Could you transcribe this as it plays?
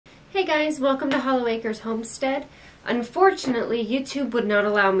Hey guys, welcome to Hollow Acres Homestead. Unfortunately, YouTube would not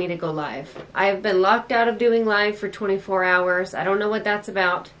allow me to go live. I have been locked out of doing live for 24 hours. I don't know what that's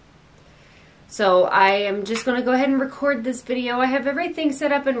about. So I am just going to go ahead and record this video. I have everything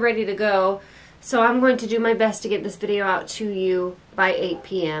set up and ready to go. So I'm going to do my best to get this video out to you by 8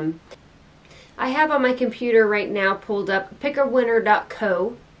 p.m. I have on my computer right now pulled up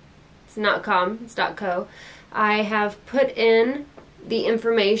pickawinner.co. It's not com, it's .co. I have put in the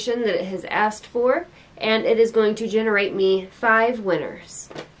information that it has asked for, and it is going to generate me 5 winners.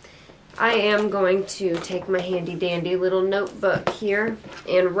 I am going to take my handy dandy little notebook here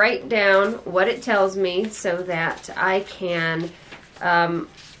and write down what it tells me so that I can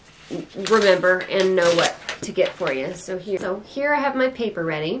remember and know what to get for you. So here I have my paper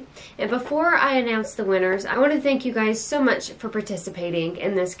ready, and before I announce the winners, I want to thank you guys so much for participating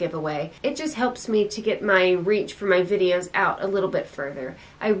in this giveaway. It just helps me to get my reach for my videos out a little bit further.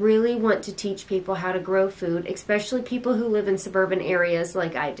 I really want to teach people how to grow food, especially people who live in suburban areas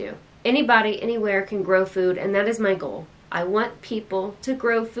like I do. Anybody, anywhere can grow food, and that is my goal. I want people to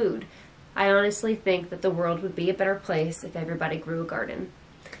grow food. I honestly think that the world would be a better place if everybody grew a garden.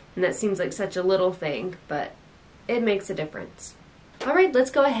 And that seems like such a little thing, but it makes a difference. Alright, let's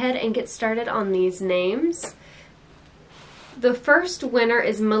go ahead and get started on these names. The first winner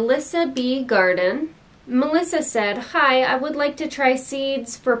is Melissa B. Garden. Melissa said, "Hi, I would like to try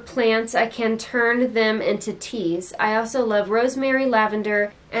seeds for plants. I can turn them into teas. I also love rosemary,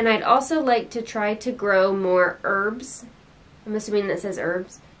 lavender, and I'd also like to try to grow more herbs." I'm assuming that says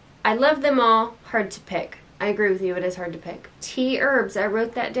herbs. "I love them all. Hard to pick." I agree with you, it is hard to pick. Tea herbs, I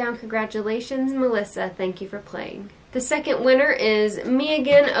wrote that down. Congratulations, Melissa. Thank you for playing. The second winner is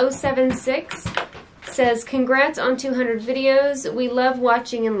MeAgain076. Says, "Congrats on 200 videos. We love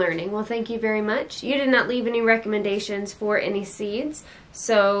watching and learning." Well, thank you very much. You did not leave any recommendations for any seeds,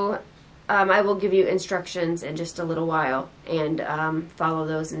 so I will give you instructions in just a little while, and follow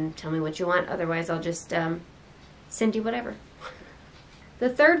those and tell me what you want. Otherwise, I'll just send you whatever. The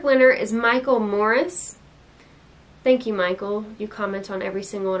third winner is Michael Morris. Thank you, Michael. You comment on every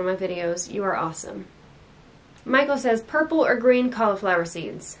single one of my videos. You are awesome. Michael says, "Purple or green cauliflower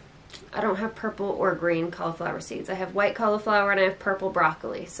seeds?" I don't have purple or green cauliflower seeds. I have white cauliflower and I have purple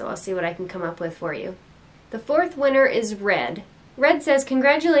broccoli, so I'll see what I can come up with for you. The fourth winner is Red. Red says,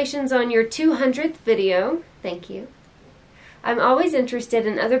 "Congratulations on your 200th video." Thank you. "I'm always interested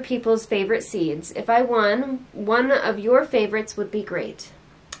in other people's favorite seeds. If I won, one of your favorites would be great."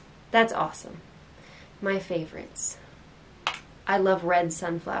 That's awesome. My favorites. I love red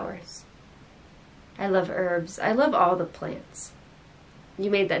sunflowers. I love herbs. I love all the plants.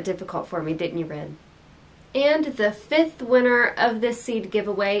 You made that difficult for me, didn't you, Red? And the fifth winner of this seed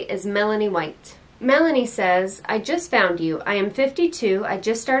giveaway is Melanie White. Melanie says, "I just found you. I am 52. I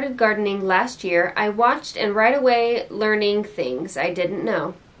just started gardening last year. I watched and right away learning things I didn't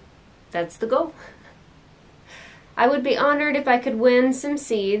know." That's the goal. "I would be honored if I could win some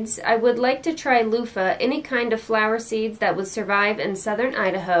seeds. I would like to try loofah, any kind of flower seeds that would survive in southern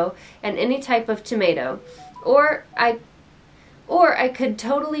Idaho, and any type of tomato. Or I could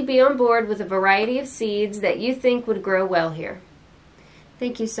totally be on board with a variety of seeds that you think would grow well here."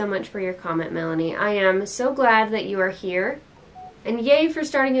 Thank you so much for your comment, Melanie. I am so glad that you are here. And yay for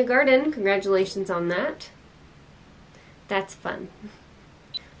starting a garden. Congratulations on that. That's fun.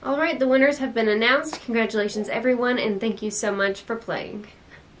 Alright, the winners have been announced. Congratulations everyone, and thank you so much for playing.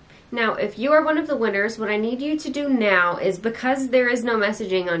 Now, if you are one of the winners, what I need you to do now is, because there is no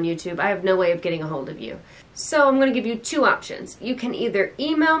messaging on YouTube, I have no way of getting a hold of you. So I'm going to give you 2 options. You can either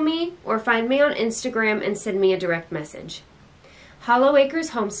email me or find me on Instagram and send me a direct message. Hollow Acres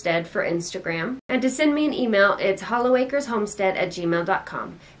Homestead for Instagram. And to send me an email, it's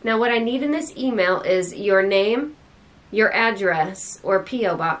hollowacreshomestead@gmail.com. Now, what I need in this email is your name, your address or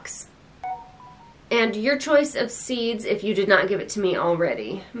P.O. box, and your choice of seeds if you did not give it to me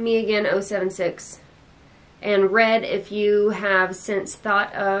already. MeAgain076. And Red, if you have since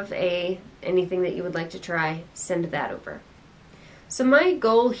thought of anything that you would like to try, send that over. So my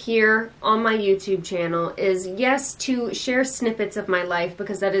goal here on my YouTube channel is, yes, to share snippets of my life,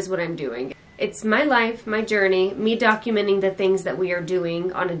 because that is what I'm doing. It's my life, my journey, me documenting the things that we are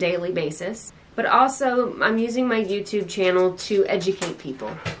doing on a daily basis. But also, I'm using my YouTube channel to educate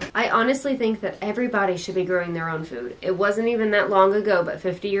people. I honestly think that everybody should be growing their own food. It wasn't even that long ago, but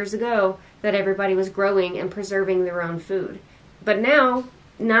 50 years ago, that everybody was growing and preserving their own food. But now,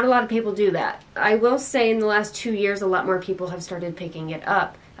 not a lot of people do that. I will say in the last 2 years, a lot more people have started picking it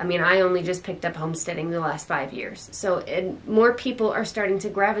up. I mean, I only just picked up homesteading the last 5 years. So more people are starting to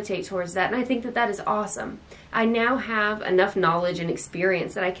gravitate towards that, and I think that that is awesome. I now have enough knowledge and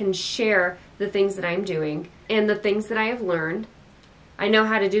experience that I can share the things that I'm doing and the things that I have learned. I know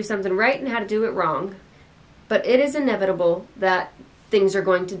how to do something right and how to do it wrong. But it is inevitable that things are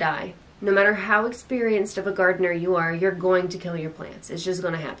going to die. No matter how experienced of a gardener you are, you're going to kill your plants. It's just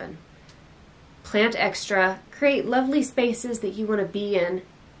going to happen. Plant extra. Create lovely spaces that you want to be in.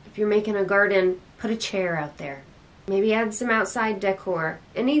 If you're making a garden, put a chair out there. Maybe add some outside decor.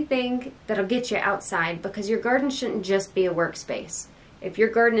 Anything that'll get you outside, because your garden shouldn't just be a workspace. If your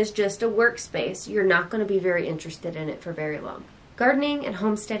garden is just a workspace, you're not going to be very interested in it for very long. Gardening and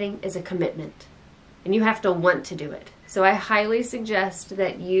homesteading is a commitment, and you have to want to do it. So I highly suggest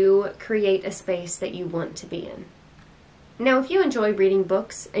that you create a space that you want to be in. Now, if you enjoy reading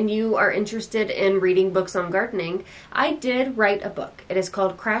books and you are interested in reading books on gardening, I did write a book. It is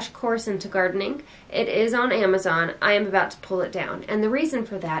called Crash Course into Gardening. It is on Amazon. I am about to pull it down. And the reason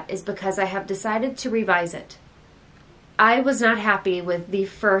for that is because I have decided to revise it. I was not happy with the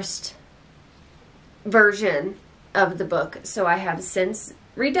first version of the book, so I have since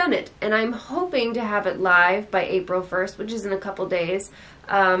redone it. And I'm hoping to have it live by April 1st, which is in a couple days.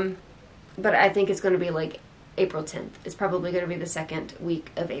 But I think it's going to be like April 10th. It's probably going to be the second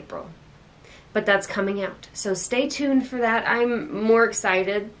week of April. But that's coming out. So stay tuned for that. I'm more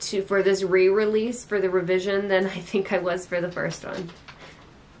excited for this re-release, for the revision, than I think I was for the first one.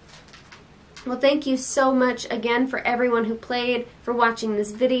 Well, thank you so much again for everyone who played, for watching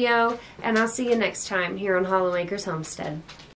this video, and I'll see you next time here on Hollow Acres Homestead.